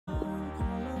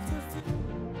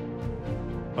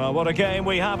Well, what a game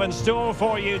we have in store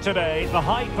for you today. The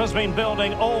hype has been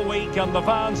building all week and the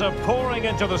fans are pouring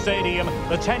into the stadium.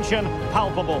 The tension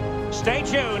palpable. Stay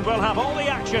tuned, we'll have all the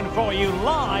action for you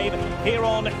live here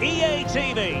on EA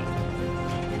TV.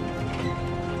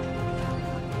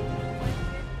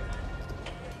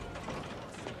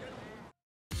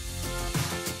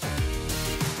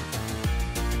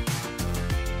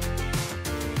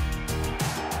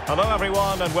 Hello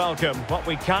everyone and welcome. What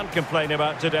we can't complain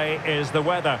about today is the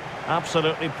weather.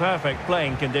 Absolutely perfect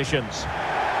playing conditions.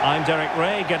 I'm Derek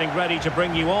Ray, getting ready to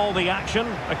bring you all the action,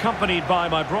 accompanied by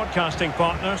my broadcasting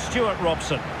partner, Stuart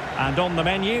Robson. And on the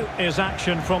menu is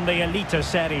action from the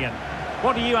Eliteserien.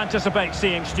 What do you anticipate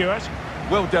seeing, Stuart?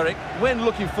 Well, Derek, when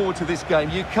looking forward to this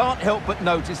game, you can't help but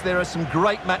notice there are some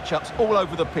great matchups all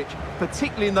over the pitch,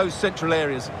 particularly in those central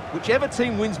areas. Whichever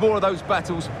team wins more of those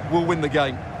battles will win the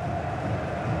game.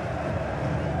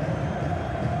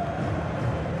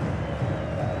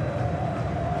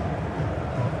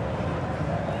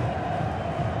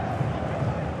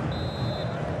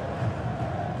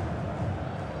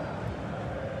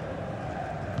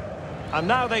 And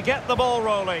now they get the ball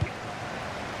rolling.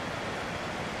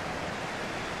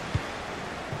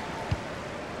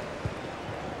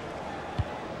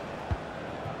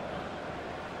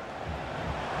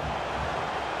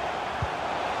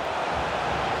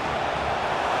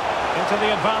 Into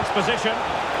the advanced position.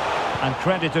 And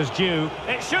credit is due.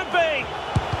 It should be!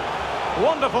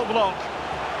 Wonderful block.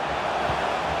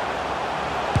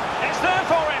 It's there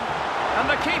for him. And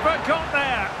the keeper got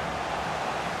there.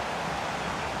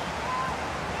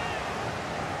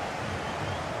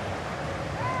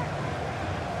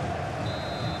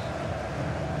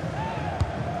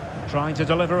 Trying to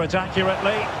deliver it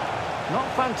accurately.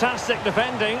 Not fantastic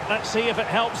defending. Let's see if it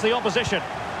helps the opposition.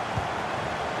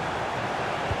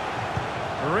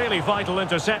 Really vital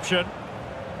interception.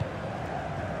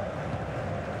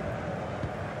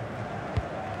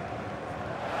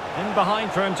 In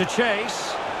behind for him to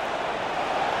chase.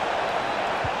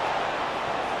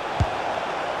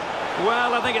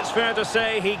 Well, I think it's fair to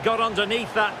say he got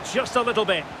underneath that just a little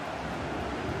bit.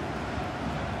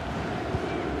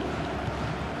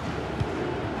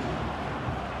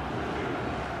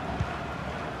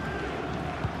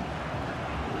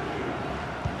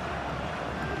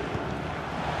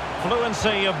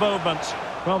 Fluency of movement.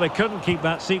 Well, they couldn't keep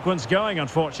that sequence going,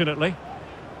 unfortunately.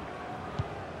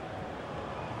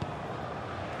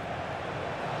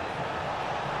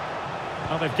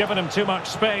 Well, they've given him too much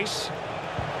space.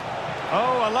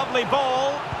 Oh, a lovely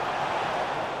ball.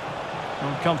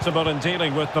 Uncomfortable in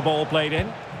dealing with the ball played in.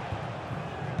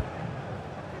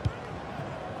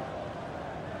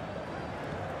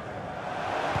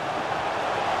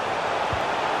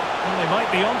 Well, they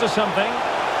might be onto something.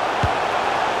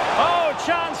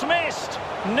 Chance missed.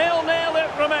 0-0 it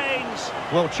remains.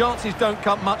 Well, chances don't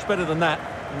come much better than that.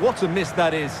 What a miss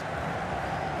that is.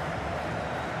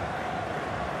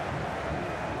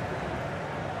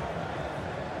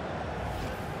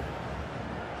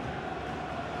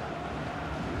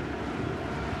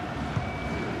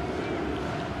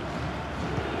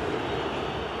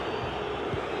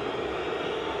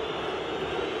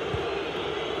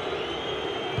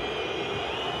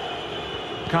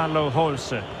 Carlo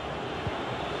Holse.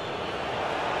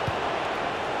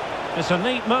 It's a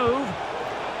neat move.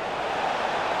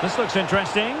 This looks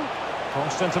interesting.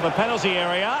 Crossed into the penalty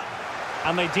area.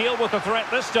 And they deal with the threat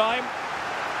this time.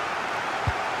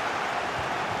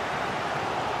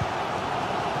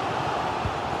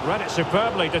 Read it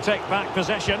superbly to take back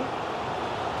possession.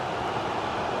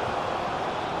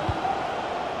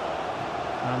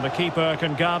 And the keeper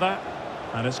can gather.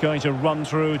 And it's going to run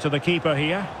through to the keeper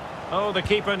here. Oh, the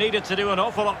keeper needed to do an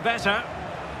awful lot better.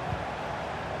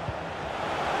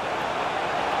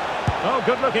 Oh,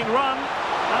 good-looking run.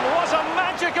 And what a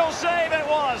magical save it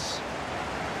was!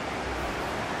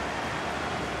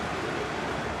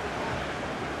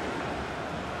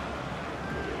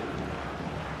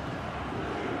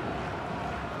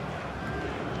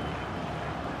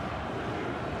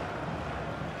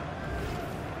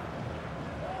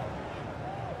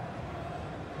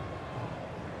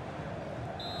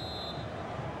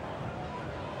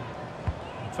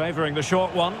 Favouring the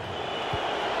short one.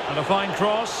 And a fine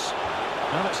cross.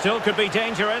 Well, it still could be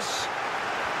dangerous.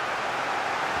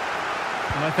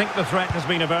 And I think the threat has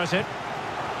been averted.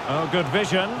 Oh, good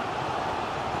vision.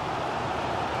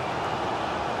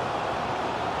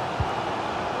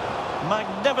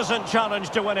 Magnificent challenge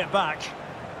to win it back.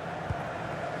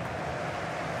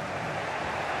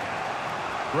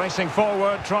 Racing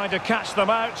forward, trying to catch them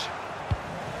out.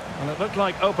 And it looked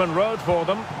like open road for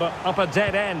them, but up a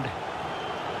dead end.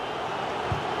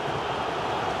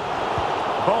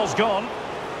 Ball's gone.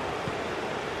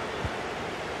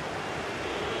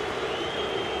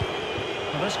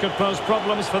 Well, this could pose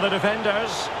problems for the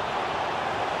defenders.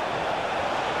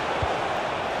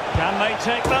 Can they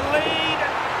take the lead?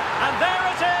 And there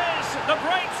it is! The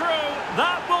breakthrough!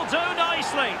 That will do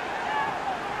nicely.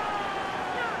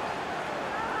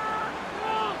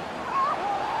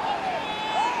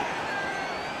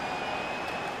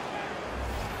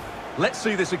 Let's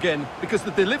see this again, because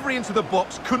the delivery into the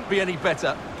box couldn't be any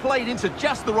better. Played into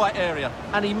just the right area,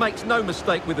 and he makes no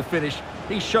mistake with the finish.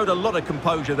 He showed a lot of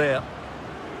composure there.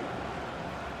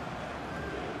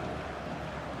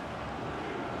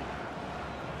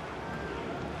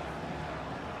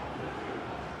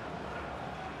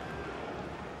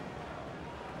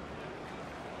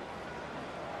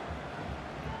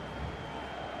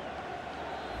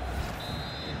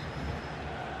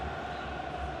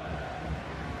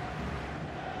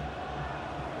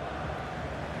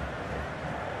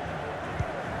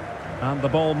 And the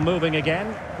ball moving again.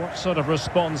 What sort of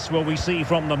response will we see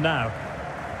from them now?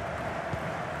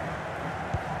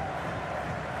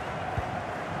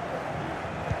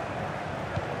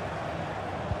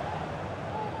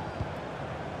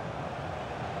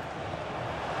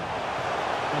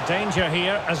 The danger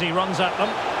here as he runs at them.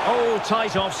 Oh,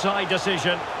 tight offside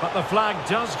decision, but the flag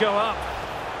does go up.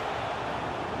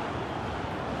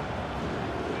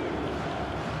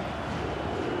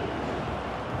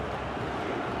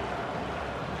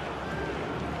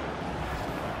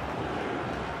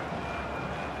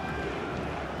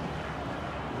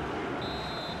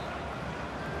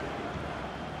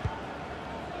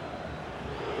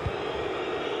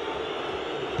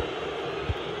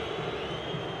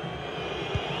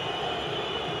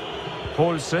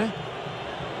 Holse.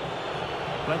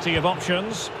 Plenty of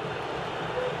options.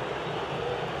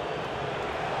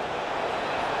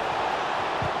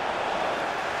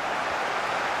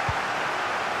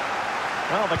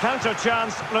 Well, the counter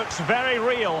chance looks very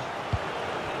real.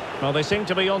 Well, they seem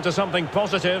to be onto something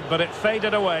positive, but it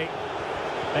faded away.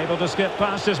 Able to skip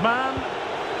past his man.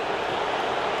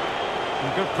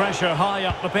 And good pressure high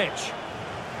up the pitch.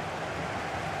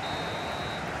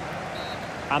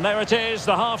 And there it is,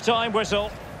 the half-time whistle.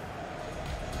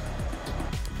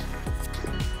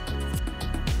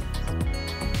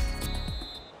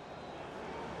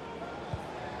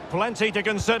 Plenty to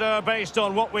consider based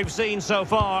on what we've seen so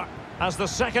far as the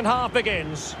second half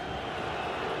begins.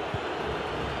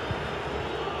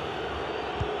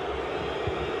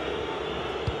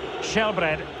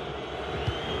 Shelbred.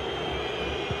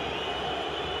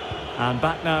 And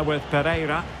back now with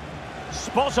Pereira.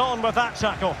 Spot on with that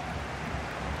tackle.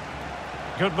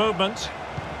 Good movement.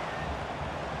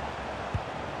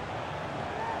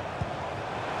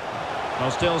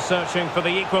 Well, still searching for the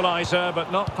equaliser,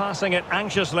 but not passing it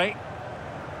anxiously.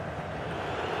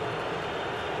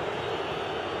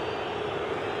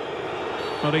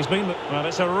 Well,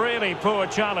 it's a really poor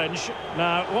challenge.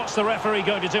 Now, what's the referee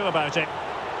going to do about it?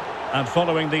 And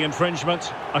following the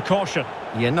infringement, a caution.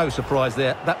 Yeah, no surprise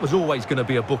there. That was always going to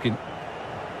be a booking.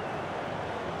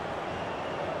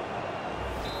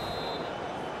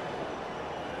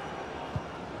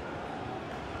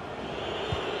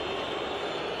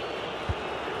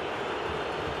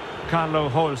 Carlo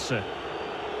Holse.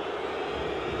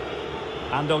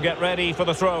 And they'll get ready for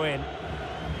the throw-in.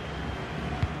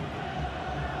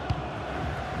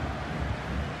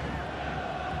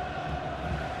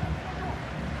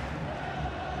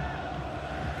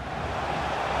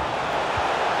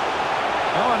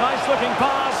 Oh, a nice-looking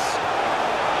pass.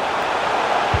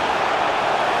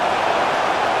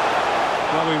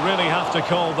 Well, we really have to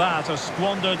call that a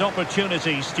squandered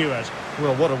opportunity, Stuart.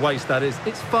 Well, what a waste that is.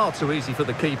 It's far too easy for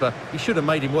the keeper. He should have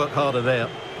made him work harder there.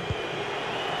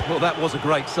 Well, that was a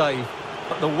great save.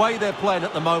 But the way they're playing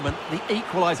at the moment, the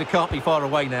equaliser can't be far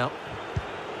away now.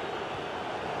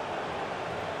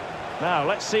 Now,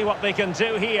 let's see what they can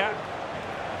do here.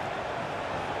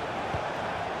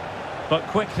 But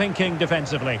quick thinking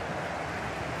defensively.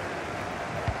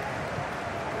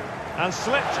 And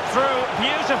slipped through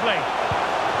beautifully.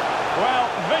 Well,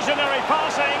 visionary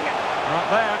passing.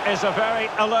 Right, there is a very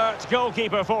alert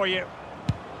goalkeeper for you.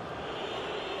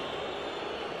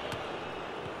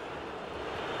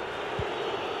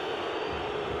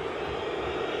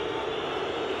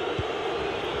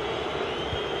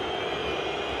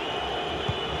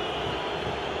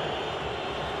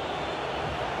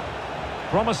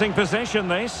 Promising possession,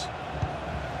 this.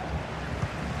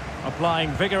 Applying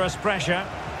vigorous pressure.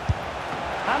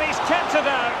 And he's kept it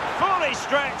out, fully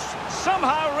stretched,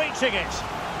 somehow reaching it.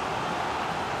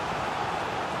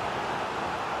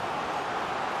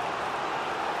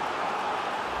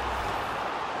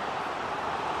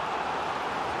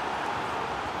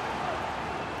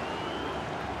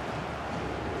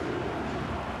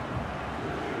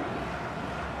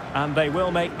 And they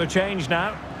will make the change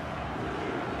now.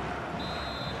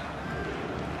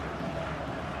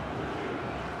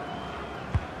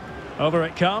 Over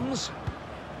it comes.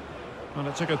 Well,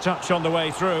 it took a touch on the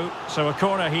way through, so a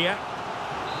corner here.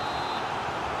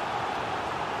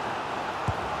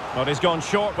 But he's gone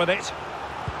short with it.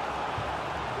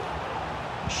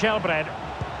 Shelbred.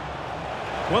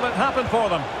 Will it happen for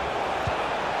them?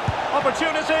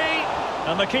 Opportunity!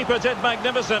 And the keeper did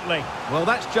magnificently. Well,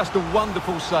 that's just a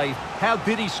wonderful save. How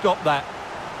did he stop that?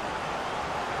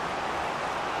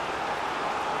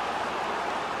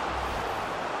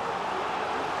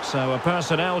 So a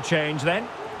personnel change then.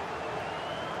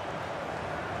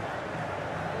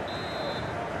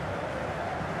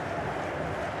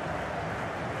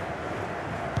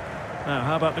 Now,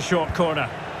 how about the short corner?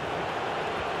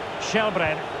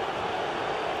 Shelbred.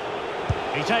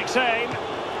 He takes aim.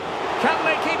 Can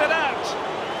they keep it out?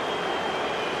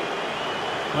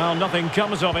 Well, nothing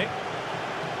comes of it.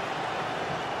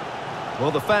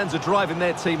 Well, the fans are driving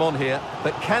their team on here,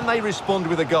 but can they respond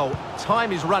with a goal?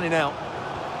 Time is running out.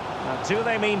 Now, do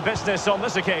they mean business on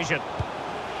this occasion?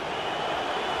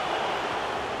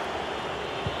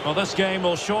 Well, this game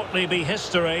will shortly be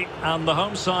history, and the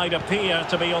home side appear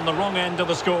to be on the wrong end of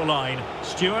the scoreline.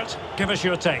 Stuart, give us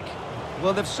your take.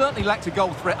 Well, they've certainly lacked a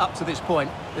goal threat up to this point.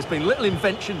 There's been little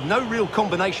invention, no real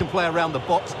combination play around the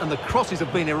box, and the crosses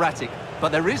have been erratic.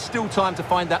 But there is still time to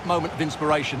find that moment of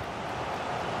inspiration.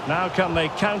 Now can they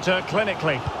counter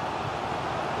clinically?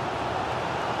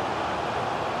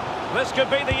 This could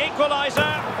be the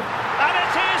equaliser. And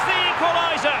it is the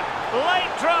equaliser.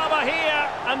 Late drama here,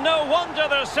 and no wonder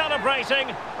they're celebrating.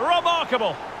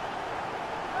 Remarkable.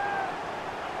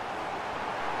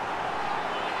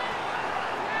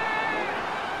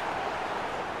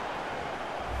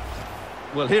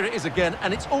 Well, here it is again,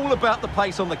 and it's all about the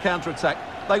pace on the counter-attack.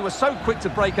 They were so quick to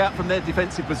break out from their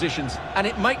defensive positions, and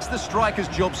it makes the striker's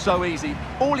job so easy.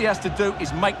 All he has to do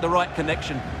is make the right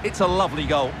connection. It's a lovely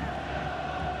goal.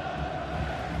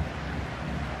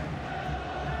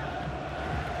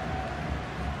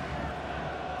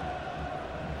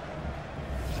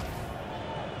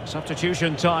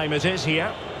 Substitution time it is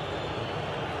here.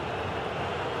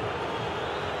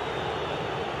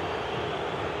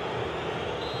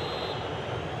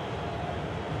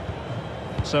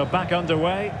 So back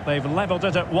underway. They've levelled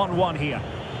it at 1-1 here.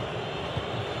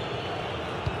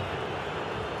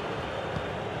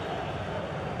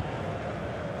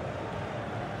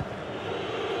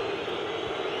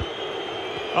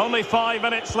 Only 5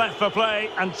 minutes left for play,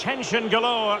 and tension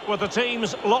galore with the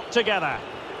teams locked together.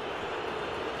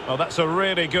 Oh, that's a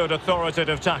really good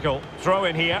authoritative tackle. Throw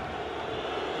in here.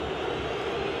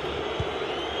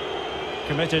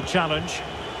 Committed challenge.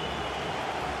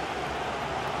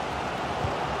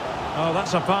 Oh,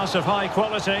 that's a pass of high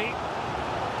quality.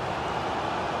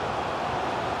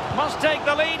 Must take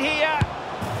the lead here.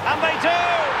 And they do.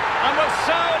 And with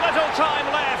so little time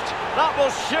left, that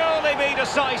will surely be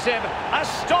decisive.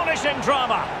 Astonishing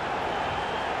drama.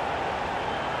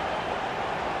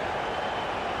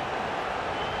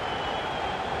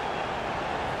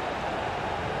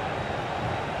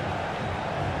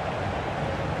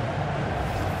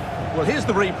 Well, here's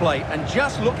the replay, and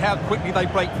just look how quickly they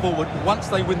break forward once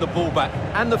they win the ball back.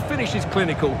 And the finish is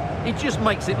clinical. He just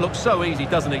makes it look so easy,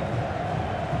 doesn't he?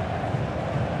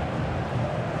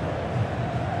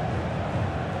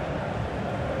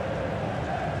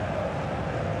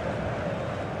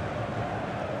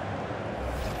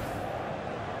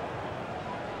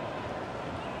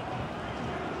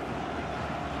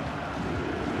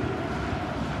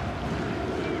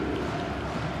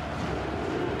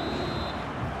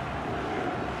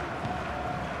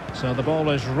 So the ball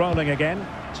is rolling again.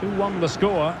 2-1 the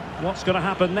score. What's going to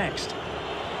happen next?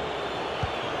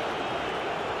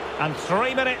 And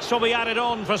 3 minutes will be added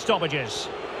on for stoppages.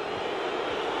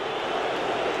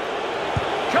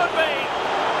 Could be.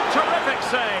 Terrific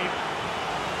save.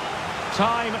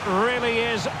 Time really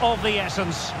is of the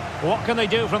essence. What can they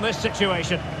do from this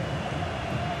situation?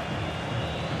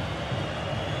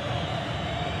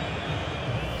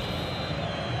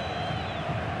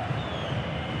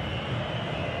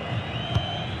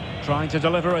 Trying to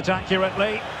deliver it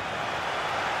accurately.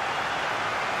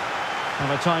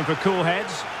 And a time for cool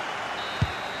heads.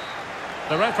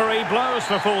 The referee blows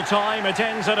for full time. It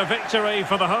ends at a victory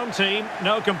for the home team.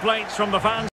 No complaints from the fans.